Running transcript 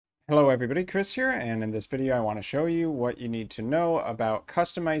Hello everybody, Chris here, and in this video I want to show you what you need to know about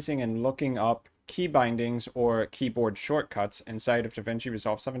customizing and looking up key bindings or keyboard shortcuts inside of DaVinci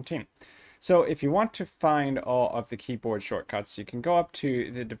Resolve 17. So if you want to find all of the keyboard shortcuts, you can go up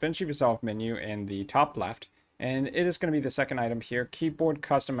to the DaVinci Resolve menu in the top left, and it is going to be the second item here, keyboard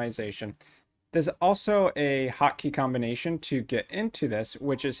customization. There's also a hotkey combination to get into this,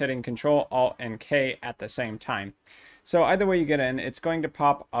 which is hitting Control, Alt, and K at the same time. So either way you get in, it's going to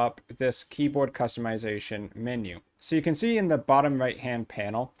pop up this keyboard customization menu. So you can see in the bottom right hand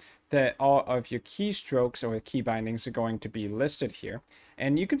panel that all of your keystrokes or key bindings are going to be listed here.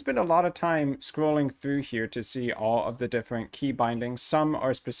 And you can spend a lot of time scrolling through here to see all of the different key bindings. Some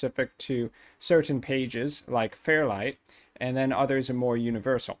are specific to certain pages like Fairlight, and then others are more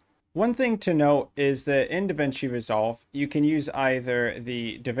universal. One thing to note is that in DaVinci Resolve, you can use either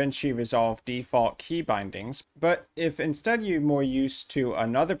the DaVinci Resolve default key bindings, but if instead you're more used to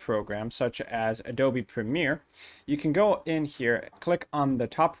another program such as Adobe Premiere, you can go in here, click on the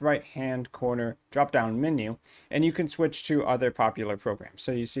top right hand corner drop down menu, and you can switch to other popular programs.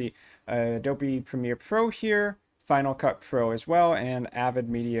 So you see Adobe Premiere Pro here, Final Cut Pro as well, and Avid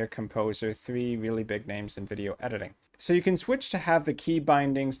Media Composer, three really big names in video editing. So you can switch to have the key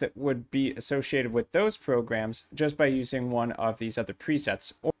bindings that would be associated with those programs just by using one of these other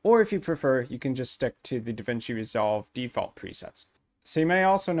presets. Or if you prefer, you can just stick to the DaVinci Resolve default presets. So you may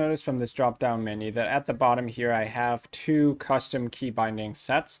also notice from this drop-down menu that at the bottom here I have two custom key binding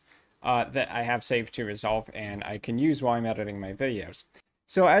sets that I have saved to Resolve and I can use while I'm editing my videos.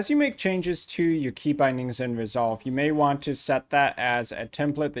 So as you make changes to your key bindings in Resolve, you may want to set that as a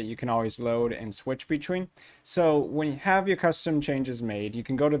template that you can always load and switch between. So when you have your custom changes made, you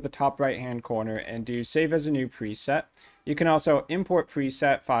can go to the top right hand corner and do save as a new preset. You can also import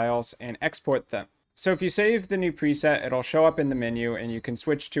preset files and export them. So if you save the new preset, it'll show up in the menu and you can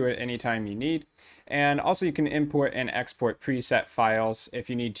switch to it anytime you need. And also you can import and export preset files if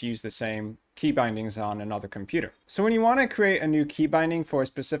you need to use the same key bindings on another computer. So when you want to create a new key binding for a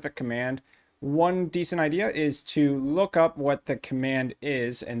specific command, one decent idea is to look up what the command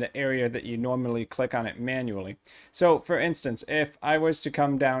is in the area that you normally click on it manually. So for instance, if I was to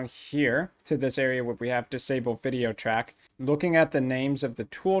come down here to this area where we have disable video track, looking at the names of the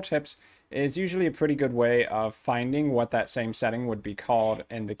tooltips is usually a pretty good way of finding what that same setting would be called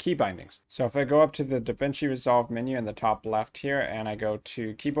in the key bindings. So if I go up to the DaVinci Resolve menu in the top left here and I go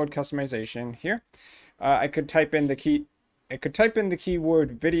to keyboard customization here, I could type in the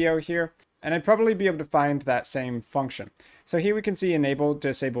keyword video here, and I'd probably be able to find that same function. So here we can see enable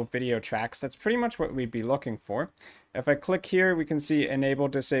disable video tracks. That's pretty much what we'd be looking for. If I click here, we can see enable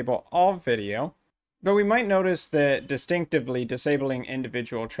disable all video. But we might notice that distinctively disabling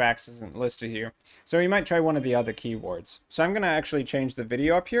individual tracks isn't listed here. So we might try one of the other keywords. So I'm going to actually change the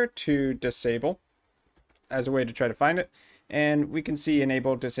video up here to disable as a way to try to find it. And we can see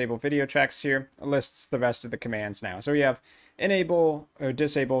enable disable video tracks here. It lists the rest of the commands now. So we have enable or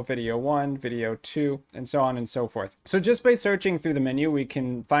disable video 1, video 2, and so on and so forth. So just by searching through the menu, we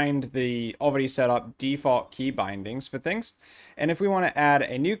can find the already set up default key bindings for things. And if we want to add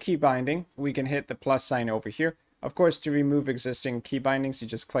a new key binding, we can hit the plus sign over here. Of course, to remove existing key bindings, you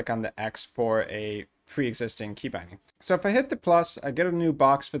just click on the X for a pre-existing key binding. So if I hit the plus, I get a new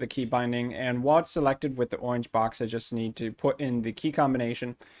box for the key binding, and while it's selected with the orange box, I just need to put in the key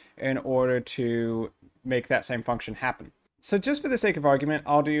combination in order to make that same function happen. So just for the sake of argument,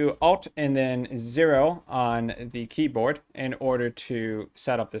 I'll do Alt and then 0 on the keyboard in order to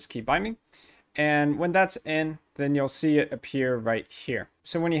set up this key binding. And when that's in, then you'll see it appear right here.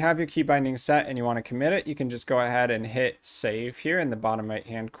 So when you have your key binding set and you want to commit it, you can just go ahead and hit save here in the bottom right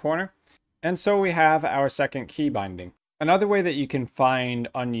hand corner. And so we have our second key binding. Another way that you can find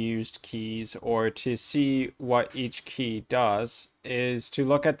unused keys or to see what each key does is to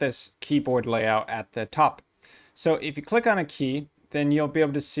look at this keyboard layout at the top. So if you click on a key, then you'll be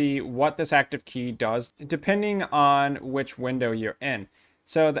able to see what this active key does depending on which window you're in.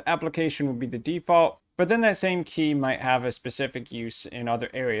 So the application will be the default, but then that same key might have a specific use in other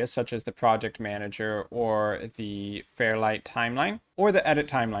areas such as the project manager or the Fairlight timeline or the edit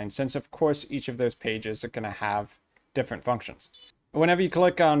timeline, since of course each of those pages are going to have different functions. Whenever you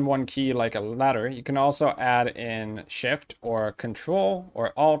click on one key like a letter, you can also add in Shift or Control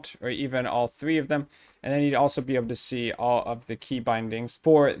or Alt or even all three of them. And then you'd also be able to see all of the key bindings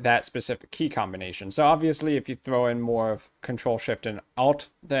for that specific key combination. So obviously, if you throw in more of Control Shift and Alt,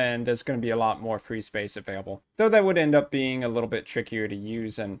 then there's going to be a lot more free space available. Though that would end up being a little bit trickier to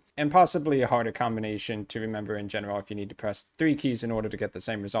use and possibly a harder combination to remember in general if you need to press 3 keys in order to get the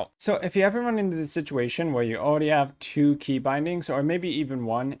same result. So if you ever run into the situation where you already have 2 key bindings, or maybe even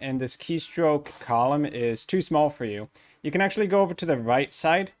one, and this keystroke column is too small for you, you can actually go over to the right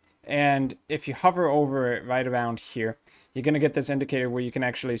side, and if you hover over it right around here, you're going to get this indicator where you can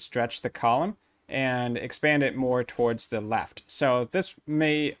actually stretch the column and expand it more towards the left. So this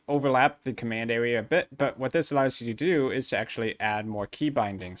may overlap the command area a bit, but what this allows you to do is to actually add more key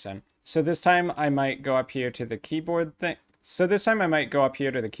bindings in. So this time I might go up here to the keyboard thing. So this time I might go up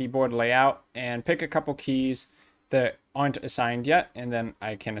here to the keyboard layout and pick a couple keys that aren't assigned yet, and then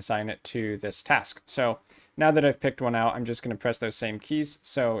I can assign it to this task. So now that I've picked one out, I'm just going to press those same keys.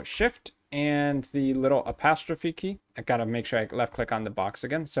 So Shift and the little apostrophe key. I got to make sure I left click on the box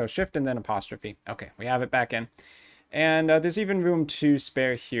again. So Shift and then apostrophe. Okay, we have it back in. And there's even room to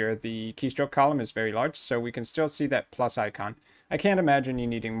spare here. The keystroke column is very large, so we can still see that plus icon. I can't imagine you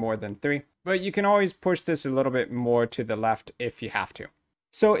needing more than 3, but you can always push this a little bit more to the left if you have to.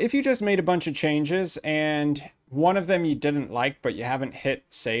 So if you just made a bunch of changes and one of them you didn't like, but you haven't hit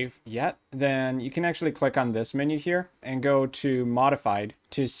save yet, then you can actually click on this menu here and go to modified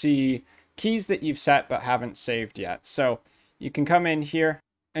to see keys that you've set but haven't saved yet. So you can come in here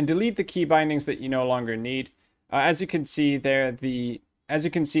and delete the key bindings that you no longer need. As you can see there, the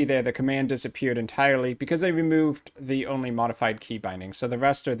command disappeared entirely because I removed the only modified key bindings. So the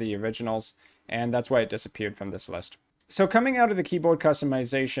rest are the originals, and that's why it disappeared from this list. So coming out of the keyboard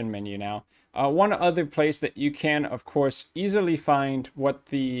customization menu now, one other place that you can, of course, easily find what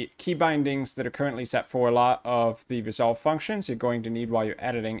the key bindings that are currently set for a lot of the resolve functions you're going to need while you're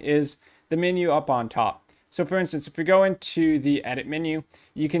editing is the menu up on top. So for instance, if we go into the edit menu,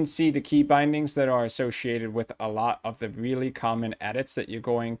 you can see the key bindings that are associated with a lot of the really common edits that you're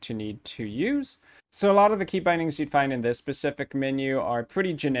going to need to use. So a lot of the key bindings you'd find in this specific menu are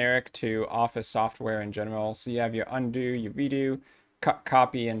pretty generic to Office software in general. So you have your undo, your redo, cut,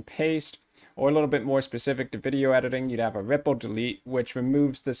 copy, and paste. Or a little bit more specific to video editing, you'd have a ripple delete, which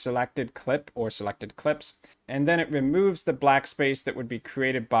removes the selected clip or selected clips. And then it removes the black space that would be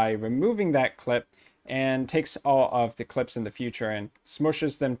created by removing that clip and takes all of the clips in the future and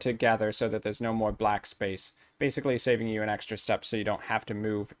smushes them together so that there's no more black space, basically saving you an extra step so you don't have to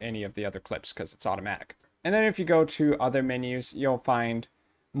move any of the other clips because it's automatic. And then if you go to other menus, you'll find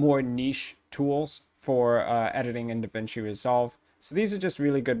more niche tools for editing in DaVinci Resolve. So these are just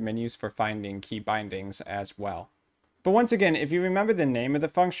really good menus for finding key bindings as well. But once again, if you remember the name of the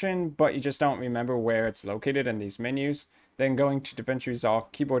function, but you just don't remember where it's located in these menus, then going to DaVinci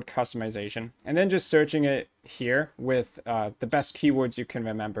Resolve, keyboard customization, and then just searching it here with the best keywords you can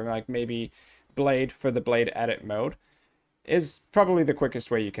remember, like maybe blade for the blade edit mode, is probably the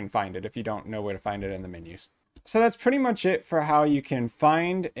quickest way you can find it if you don't know where to find it in the menus. So that's pretty much it for how you can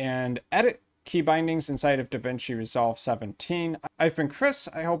find and edit key bindings inside of DaVinci Resolve 17. I've been Chris.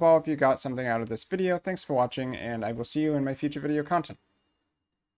 I hope all of you got something out of this video. Thanks for watching, and I will see you in my future video content.